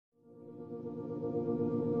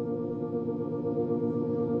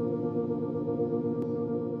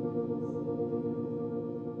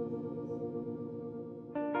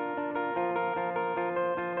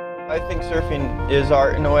I think surfing is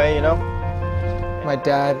art in a way, you know? My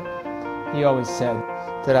dad, he always said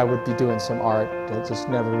that I would be doing some art. I just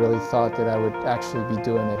never really thought that I would actually be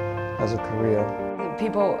doing it as a career.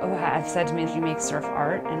 People have said to me, "Do you make surf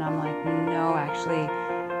art?" And I'm like, no, actually,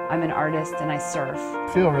 I'm an artist and I surf. I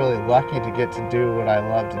feel really lucky to get to do what I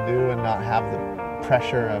love to do and not have the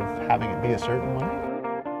pressure of having it be a certain way.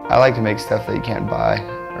 I like to make stuff that you can't buy,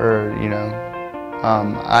 or,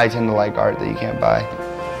 I tend to like art that you can't buy.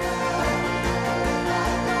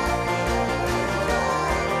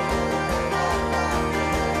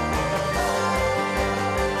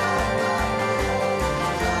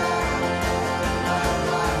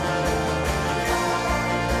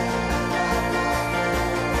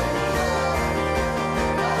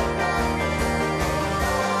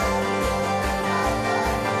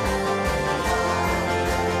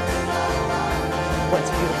 What's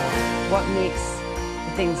beautiful? What makes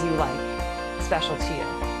the things you like special to you?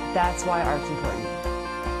 That's why art's important.